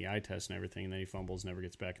 passing the eye test and everything, and then he fumbles, never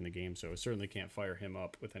gets back in the game. So I certainly can't fire him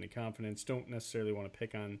up with any confidence. Don't necessarily want to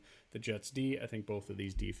pick on the Jets D. I think both of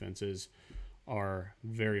these defenses are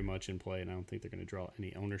very much in play, and I don't think they're going to draw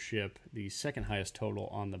any ownership. The second highest total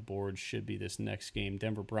on the board should be this next game.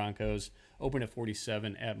 Denver Broncos open at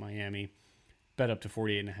 47 at Miami. Bet up to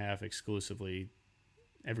 48.5 exclusively.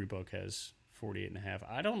 Every book has 48.5.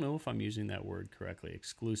 I don't know if I'm using that word correctly.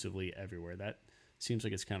 Exclusively everywhere. That seems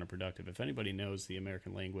like it's counterproductive. If anybody knows the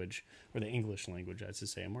American language, or the English language, I should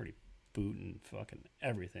say, I'm already booting fucking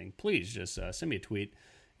everything. Please just send me a tweet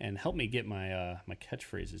and help me get my my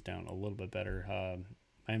catchphrases down a little bit better.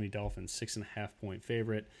 Miami Dolphins, 6.5-point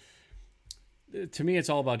favorite. To me, it's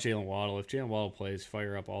all about Jalen Waddle. If Jalen Waddle plays,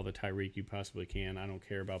 fire up all the Tyreek you possibly can. I don't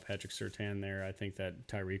care about Patrick Surtain there. I think that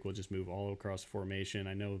Tyreek will just move all across the formation.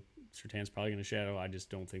 I know Surtain's probably going to shadow. I just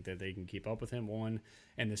don't think that they can keep up with him, one.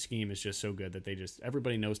 And the scheme is just so good that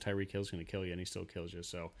everybody knows Tyreek Hill's going to kill you, and he still kills you.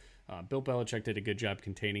 So Bill Belichick did a good job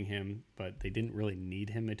containing him, but they didn't really need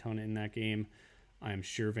him a ton in that game. I'm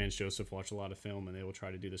sure Vance Joseph watched a lot of film, and they will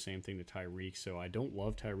try to do the same thing to Tyreek. So I don't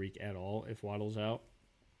love Tyreek at all if Waddle's out.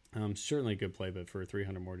 Certainly a good play, but for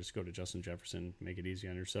 300 more, just go to Justin Jefferson. Make it easy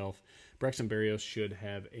on yourself. Braxton Berrios should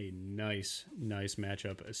have a nice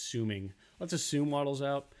matchup, let's assume Waddle's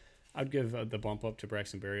out. I'd give the bump up to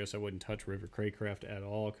Braxton Berrios. I wouldn't touch River Craycraft at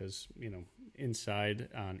all because, inside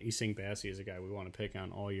on Ising Bassi is a guy we want to pick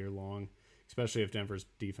on all year long, especially if Denver's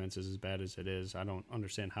defense is as bad as it is. I don't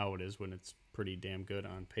understand how it is when it's pretty damn good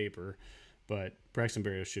on paper. But Braxton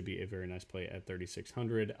Berrios should be a very nice play at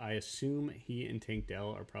 3,600. I assume he and Tank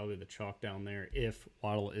Dell are probably the chalk down there if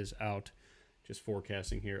Waddle is out. Just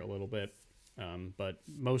forecasting here a little bit. But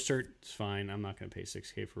Mostert's fine. I'm not going to pay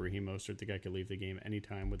 $6K for Raheem Mostert. The guy could leave the game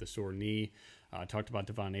anytime with a sore knee. Talked about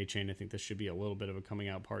Devon Achane. I think this should be a little bit of a coming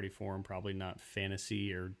out party for him. Probably not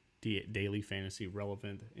fantasy or daily fantasy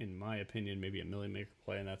relevant, in my opinion. Maybe a million maker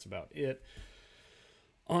play, and that's about it.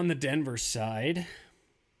 On the Denver side,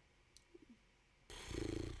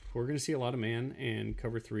 we're going to see a lot of man and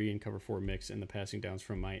cover 3 and cover 4 mix in the passing downs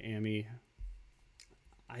from Miami.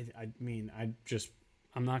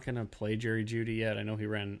 I'm not going to play Jerry Jeudy yet. I know he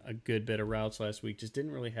ran a good bit of routes last week. Just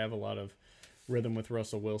didn't really have a lot of rhythm with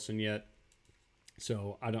Russell Wilson yet.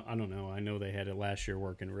 So I don't know. I know they had it last year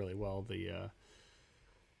working really well. The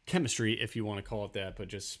chemistry, if you want to call it that, but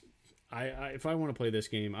just if I want to play this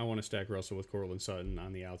game, I want to stack Russell with Courtland Sutton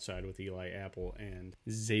on the outside with Eli Apple and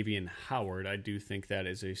Xavier Howard. I do think that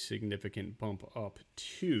is a significant bump up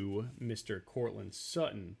to Mr. Courtland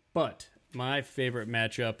Sutton. But my favorite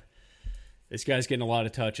matchup, this guy's getting a lot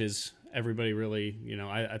of touches. Everybody really,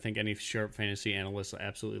 I think any sharp fantasy analysts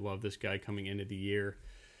absolutely love this guy coming into the year.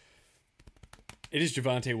 It is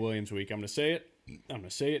Javonte Williams week. I'm going to say it. I'm going to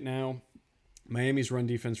say it now. Miami's run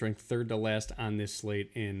defense ranked third to last on this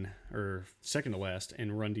slate second to last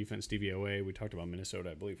in run defense DVOA. We talked about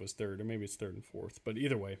Minnesota, I believe, was third, or maybe it's third and fourth. But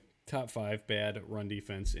either way, top 5 bad run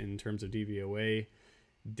defense in terms of DVOA.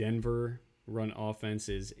 Denver run offense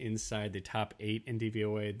is inside the top 8 in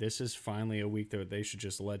DVOA. This is finally a week that they should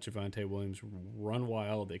just let Javonte Williams run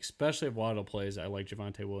wild, especially if Waddle plays. I like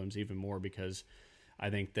Javonte Williams even more because I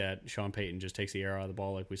think that Sean Payton just takes the air out of the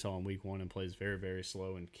ball like we saw in week 1 and plays very, very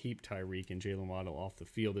slow and keep Tyreek and Jalen Waddle off the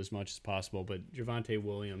field as much as possible. But Javonte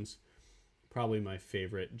Williams, probably my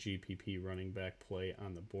favorite GPP running back play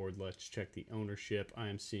on the board. Let's check the ownership. I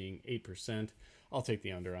am seeing 8%. I'll take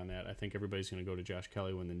the under on that. I think everybody's going to go to Josh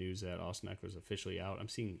Kelly when the news that Austin Eckler is officially out. I'm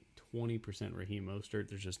seeing 20% Raheem Mostert.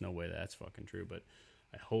 There's just no way that's fucking true, but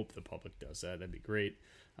I hope the public does that. That'd be great.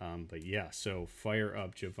 But yeah, so fire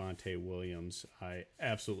up Javonte Williams. I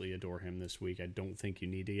absolutely adore him this week. I don't think you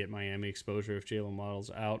need to get Miami exposure if Jalen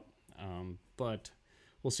Waddle's out, but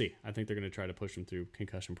we'll see. I think they're going to try to push him through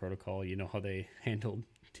concussion protocol. You know how they handled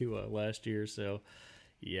Tua last year, so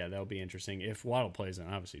yeah, that'll be interesting. If Waddle plays, then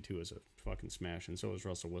obviously Tua is a fucking smash, and so is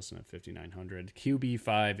Russell Wilson at 5,900.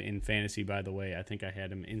 QB5 in fantasy, by the way. I think I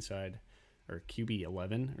had him inside, or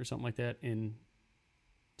QB11 or something like that in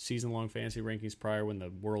season-long fantasy rankings prior when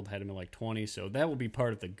the world had him at like 20, so that will be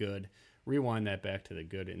part of the good. Rewind that back to the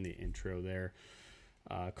good in the intro there.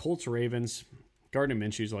 Colts-Ravens. Gardner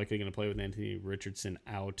Minshew's likely going to play with Anthony Richardson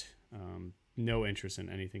out. No interest in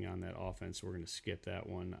anything on that offense, so we're going to skip that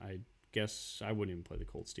one. I guess I wouldn't even play the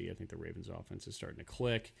Colts D. I think the Ravens offense is starting to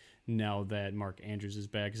click now that Mark Andrews is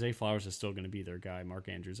back. Zay Flowers is still going to be their guy. Mark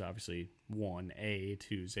Andrews obviously 1A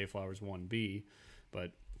to Zay Flowers 1B,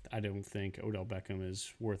 but I don't think Odell Beckham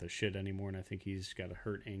is worth a shit anymore, and I think he's got a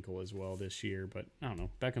hurt ankle as well this year. But I don't know.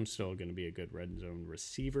 Beckham's still going to be a good red zone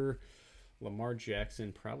receiver. Lamar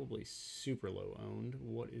Jackson, probably super low owned.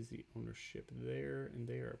 What is the ownership there? And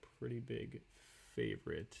they are a pretty big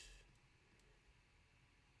favorite.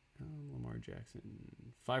 Lamar Jackson,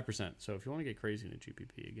 5%. So if you want to get crazy in a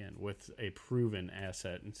GPP, again, with a proven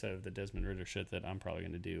asset instead of the Desmond Ridder shit that I'm probably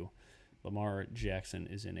going to do, Lamar Jackson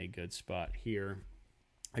is in a good spot here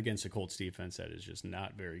against a Colts defense that is just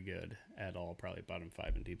not very good at all. Probably bottom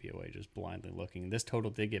 5 in DPOA, just blindly looking. This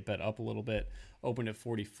total did get bet up a little bit. Opened at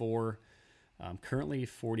 44. Currently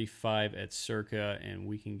 45 at Circa, and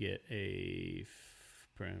we can get a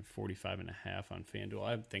 45.5 on FanDuel.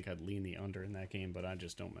 I think I'd lean the under in that game, but I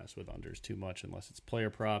just don't mess with unders too much unless it's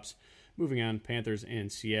player props. Moving on, Panthers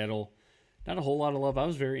and Seattle. Not a whole lot of love. I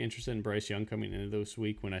was very interested in Bryce Young coming into this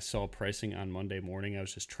week. When I saw pricing on Monday morning, I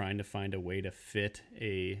was just trying to find a way to fit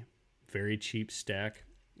a very cheap stack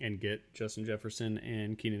and get Justin Jefferson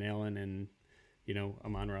and Keenan Allen and, you know,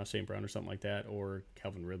 Amon-Ra St. Brown or something like that, or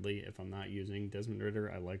Calvin Ridley if I'm not using Desmond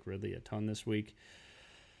Ridder. I like Ridley a ton this week.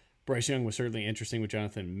 Bryce Young was certainly interesting with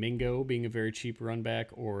Jonathan Mingo being a very cheap run back,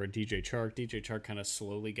 or DJ Chark. DJ Chark kind of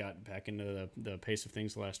slowly got back into the pace of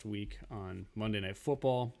things last week on Monday Night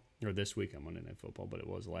Football, or this week on Monday Night Football, but it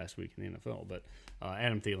was last week in the NFL. But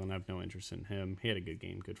Adam Thielen, I have no interest in him. He had a good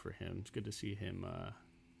game. Good for him. It's good to see him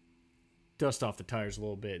dust off the tires a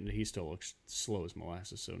little bit, and he still looks slow as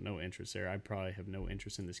molasses, so no interest there. I probably have no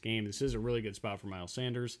interest in this game. This is a really good spot for Miles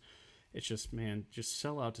Sanders. It's just, man, just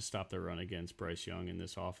sell out to stop the run against Bryce Young in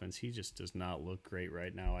this offense. He just does not look great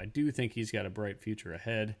right now. I do think he's got a bright future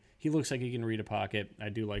ahead. He looks like he can read a pocket. I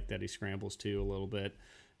do like that he scrambles too a little bit,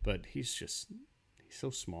 but he's so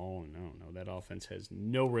small, and I don't know. That offense has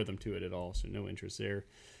no rhythm to it at all, so no interest there.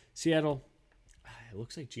 Seattle, it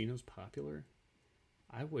looks like Geno's popular.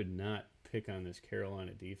 I would not pick on this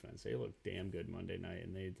Carolina defense. They look damn good Monday night,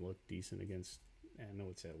 and they look decent against, I know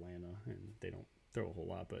it's Atlanta, and they don't throw a whole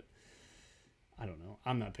lot, but I don't know.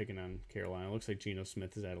 I'm not picking on Carolina. It looks like Geno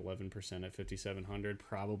Smith is at 11% at 5,700,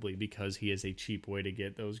 probably because he is a cheap way to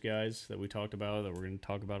get those guys that we talked about, that we're going to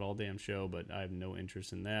talk about all damn show, but I have no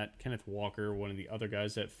interest in that. Kenneth Walker, one of the other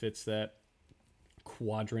guys that fits that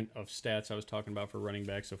quadrant of stats I was talking about for running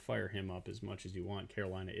back, so fire him up as much as you want.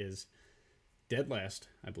 Carolina is dead last,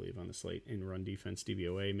 I believe, on the slate in run defense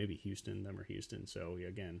DVOA. Maybe Houston, them or Houston. So,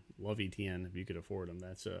 again, love ETN if you could afford him.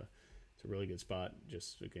 It's a really good spot.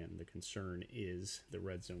 Just, again, the concern is the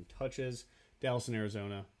red zone touches. Dallas and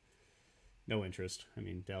Arizona, no interest. I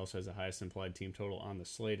mean, Dallas has the highest implied team total on the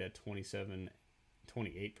slate at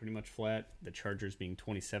 28, pretty much flat. The Chargers being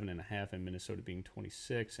 27.5 and Minnesota being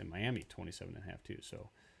 26 and Miami 27.5 too.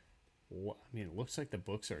 So, I mean, it looks like the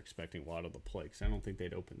books are expecting Waddle to play because I don't think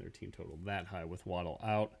they'd open their team total that high with Waddle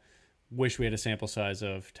out. Wish we had a sample size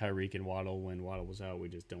of Tyreek and Waddle when Waddle was out. We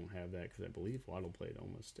just don't have that because I believe Waddle played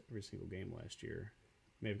almost every single game last year.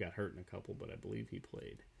 May have got hurt in a couple, but I believe he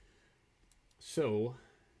played. So,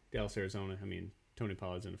 Dallas, Arizona, I mean, Tony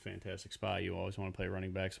Pollard's in a fantastic spot. You always want to play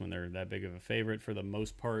running backs when they're that big of a favorite for the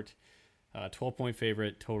most part. 12-point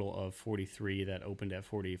favorite, total of 43. That opened at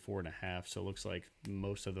 44.5. So it looks like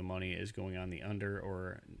most of the money is going on the under,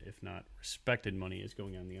 or if not, respected money is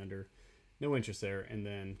going on the under. No interest there. And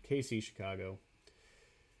then KC, Chicago.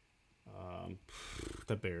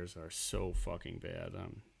 The Bears are so fucking bad.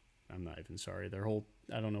 I'm not even sorry.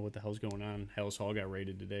 I don't know what the hell's going on. Hallis Hall got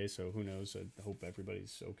raided today, so who knows? I hope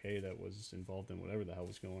everybody's okay that was involved in whatever the hell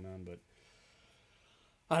was going on, but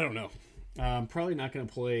I don't know. Probably not going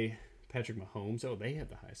to play Patrick Mahomes. Oh, they have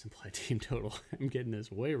the highest implied team total. I'm getting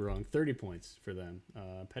this way wrong. 30 points for them.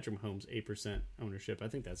 Patrick Mahomes, 8% ownership. I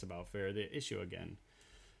think that's about fair. The issue, again,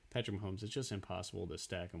 Patrick Mahomes, it's just impossible to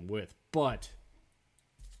stack him with. But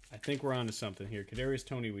I think we're on to something here. Kadarius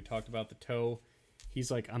Toney, we talked about the toe.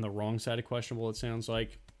 He's like on the wrong side of questionable, it sounds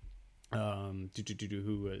like.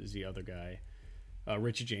 Who is the other guy?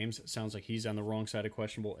 Richie James. Sounds like he's on the wrong side of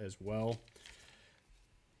questionable as well.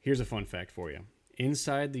 Here's a fun fact for you.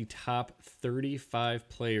 Inside the top 35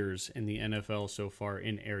 players in the NFL so far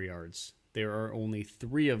in air yards, there are only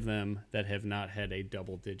 3 of them that have not had a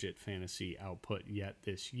double-digit fantasy output yet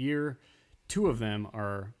this year. 2 of them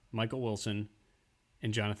are Michael Wilson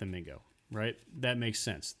and Jonathan Mingo, right? That makes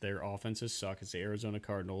sense. Their offenses suck. It's the Arizona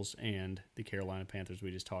Cardinals and the Carolina Panthers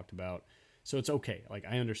we just talked about. So it's okay. Like,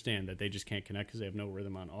 I understand that they just can't connect because they have no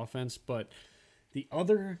rhythm on offense. But the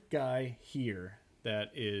other guy here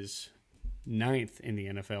that is 9th in the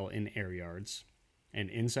NFL in air yards, and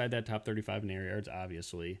inside that top 35 in air yards,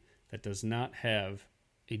 obviously, that does not have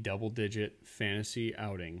a double-digit fantasy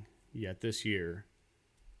outing yet this year,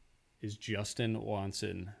 is Justin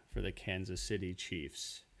Watson for the Kansas City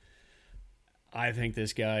Chiefs. I think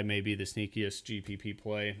this guy may be the sneakiest GPP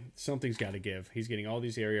play. Something's got to give. He's getting all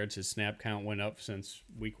these air yards. His snap count went up since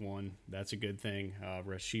week 1. That's a good thing.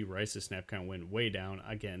 Rashee Rice's snap count went way down.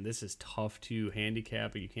 Again, this is tough to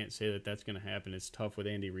handicap, but you can't say that that's going to happen. It's tough with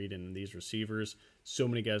Andy Reid and these receivers. So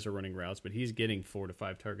many guys are running routes, but he's getting 4 to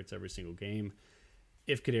 5 targets every single game.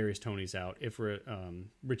 If Kadarius Toney's out, if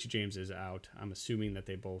Richie James is out, I'm assuming that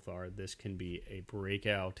they both are, this can be a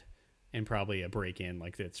breakout and probably a break-in.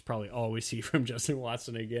 Like, that's probably all we see from Justin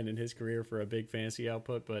Watson again in his career for a big fantasy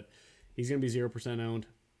output, but he's going to be 0% owned.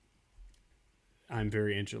 I'm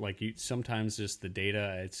very interested. Like, sometimes just the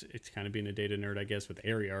data, it's kind of being a data nerd, I guess, with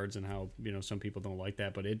air yards and how, some people don't like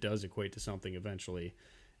that, but it does equate to something eventually.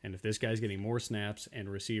 And if this guy's getting more snaps and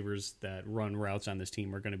receivers that run routes on this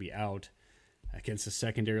team are going to be out against a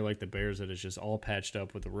secondary like the Bears that is just all patched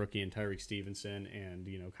up with the rookie and Tyreek Stevenson and,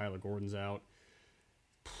 Kyler Gordon's out,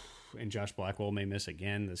 and Josh Blackwell may miss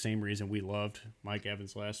again. The same reason we loved Mike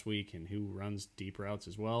Evans last week and who runs deep routes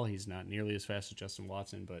as well. He's not nearly as fast as Justin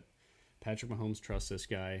Watson, but Patrick Mahomes trusts this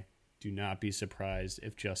guy. Do not be surprised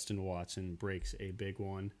if Justin Watson breaks a big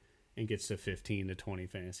one and gets to 15 to 20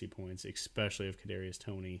 fantasy points, especially if Kadarius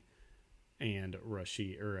Toney and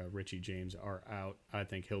Richie James are out. I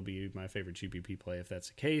think he'll be my favorite GPP play if that's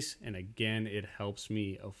the case. And again, it helps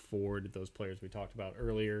me afford those players we talked about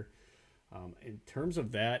earlier. In terms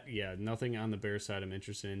of that, nothing on the Bears side I'm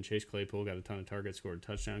interested in. Chase Claypool got a ton of targets, scored a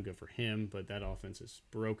touchdown, good for him, but that offense is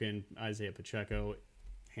broken. Isaiah Pacheco,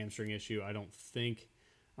 hamstring issue. I don't think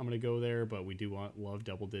I'm going to go there, but we do love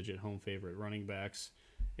double-digit home favorite running backs.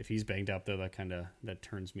 If he's banged up, though, that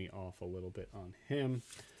turns me off a little bit on him.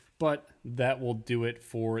 But that will do it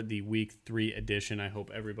for the Week 3 edition. I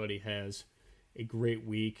hope everybody has a great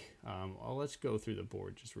week. Let's go through the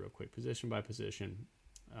board just real quick, position by position.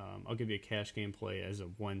 I'll give you a cash game play as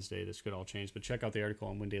of Wednesday. This could all change, but check out the article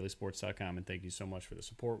on windailysports.com, and thank you so much for the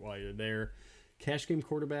support while you're there. Cash game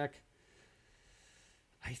quarterback,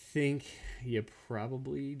 I think you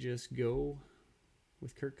probably just go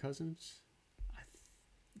with Kirk Cousins.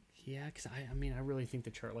 Because I really think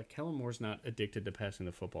the chart, like, Kellen Moore's not addicted to passing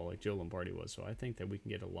the football like Joe Lombardi was, so I think that we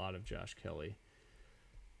can get a lot of Josh Kelly.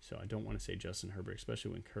 So I don't want to say Justin Herbert,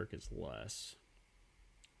 especially when Kirk is less.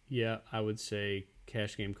 Yeah, I would say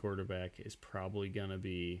cash game quarterback is probably going to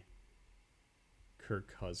be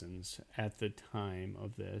Kirk Cousins at the time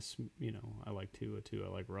of this. I like Tua too.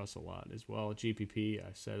 I like Russ a lot as well. GPP,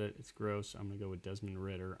 I said it. It's gross. I'm going to go with Desmond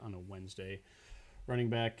Ridder on a Wednesday. Running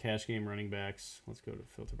back, cash game running backs. Let's go to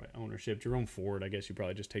filter by ownership. Jerome Ford, I guess you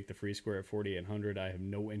probably just take the free square at 4,800. I have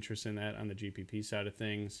no interest in that on the GPP side of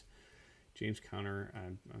things. James Conner,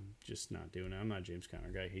 I'm just not doing it. I'm not a James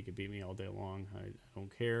Conner guy. He could beat me all day long. I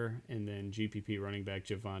don't care. And then GPP running back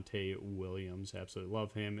Javonte Williams, absolutely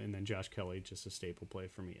love him. And then Josh Kelly, just a staple play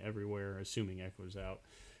for me everywhere, assuming Eckler's out.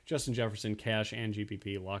 Justin Jefferson, cash and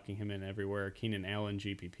GPP, locking him in everywhere. Keenan Allen,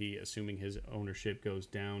 GPP, assuming his ownership goes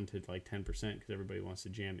down to like 10% because everybody wants to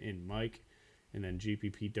jam in Mike. And then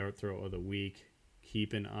GPP dart throw of the week.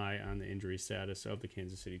 Keep an eye on the injury status of the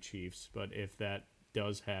Kansas City Chiefs. But if that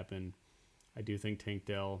does happen, I do think Tank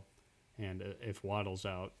Dell, and if Waddle's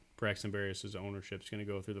out, Braxton Berrios' ownership is going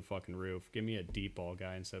to go through the fucking roof. Give me a deep ball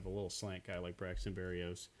guy instead of a little slant guy like Braxton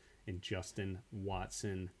Berrios and Justin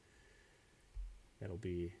Watson. That'll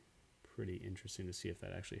be pretty interesting to see if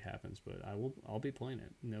that actually happens, but I'll be playing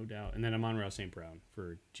it, no doubt. And then I'm on Ross St. Brown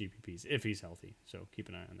for GPPs if he's healthy, so keep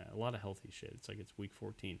an eye on that. A lot of healthy shit. It's like it's week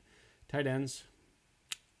 14. Tight ends.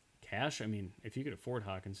 Cash, if you could afford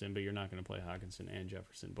Hawkinson, but you're not going to play Hawkinson and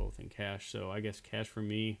Jefferson both in cash. So I guess cash for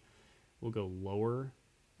me will go lower.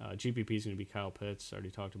 GPP is going to be Kyle Pitts.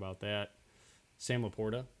 Already talked about that. Sam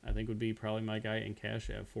Laporta, I think, would be probably my guy in cash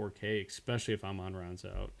at 4K, especially if Amon-Ra's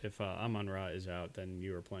out. If Amon-Ra is out, then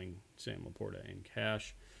you are playing Sam Laporta in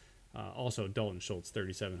cash. Also, Dalton Schultz,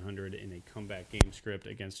 3,700 in a comeback game script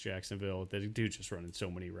against Jacksonville. That dude's just running so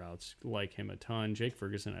many routes. Like him a ton. Jake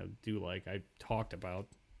Ferguson, I do like. I talked about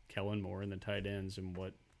Kellen Moore and the tight ends and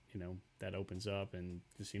what, that opens up. And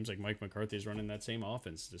it seems like Mike McCarthy is running that same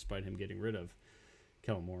offense despite him getting rid of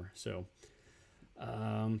Kellen Moore. So,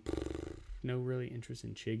 no really interest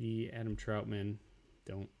in Chiggy. Adam Troutman,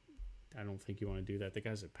 I don't think you want to do that. The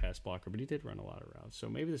guy's a pass blocker, but he did run a lot of routes. So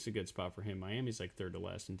maybe this is a good spot for him. Miami's like third to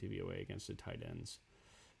last in DVOA against the tight ends.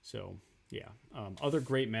 So, yeah. Other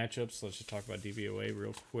great matchups. Let's just talk about DVOA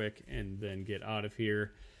real quick and then get out of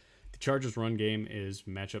here. The Chargers run game is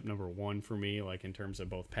matchup number 1 for me, like in terms of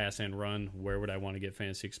both pass and run. Where would I want to get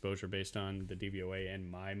fantasy exposure based on the DVOA and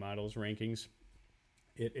my model's rankings?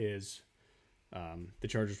 It is the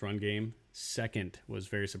Chargers run game. Second was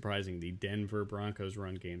very surprising, the Denver Broncos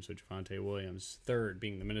run game. So Javonte Williams. Third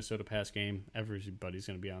being the Minnesota pass game. Everybody's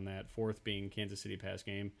going to be on that. Fourth being Kansas City pass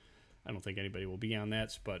game. I don't think anybody will be on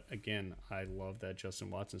that. But again, I love that Justin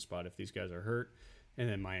Watson spot if these guys are hurt. And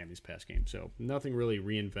then Miami's pass game. So nothing really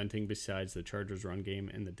reinventing besides the Chargers run game,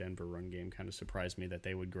 and the Denver run game kind of surprised me that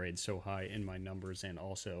they would grade so high in my numbers and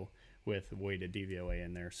also with weighted DVOA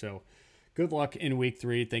in there. So good luck in week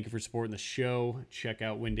 3. Thank you for supporting the show. Check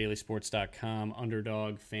out windailysports.com,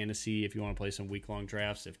 Underdog, Fantasy. If you want to play some week-long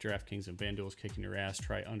drafts, if DraftKings and FanDuel is kicking your ass,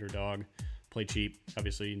 try Underdog. Play cheap.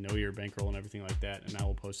 Obviously, know your bankroll and everything like that. And I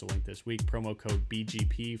will post a link this week. Promo code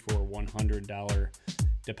BGP for $100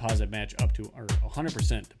 deposit match up to, or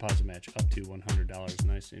 100% deposit match up to $100.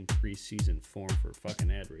 Nice in preseason form for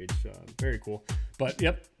fucking ad reads. Very cool. But,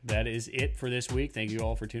 yep, that is it for this week. Thank you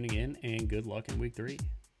all for tuning in, and good luck in week 3.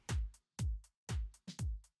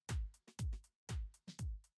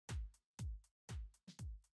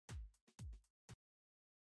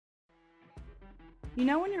 You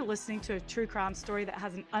know when you're listening to a true crime story that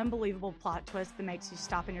has an unbelievable plot twist that makes you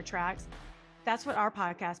stop in your tracks? That's what our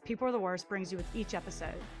podcast, People Are the Worst, brings you with each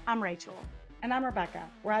episode. I'm Rachel. And I'm Rebecca.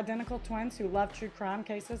 We're identical twins who love true crime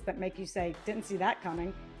cases that make you say, didn't see that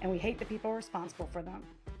coming, and we hate the people responsible for them.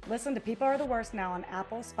 Listen to People Are the Worst now on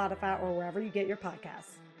Apple, Spotify, or wherever you get your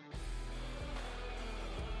podcasts.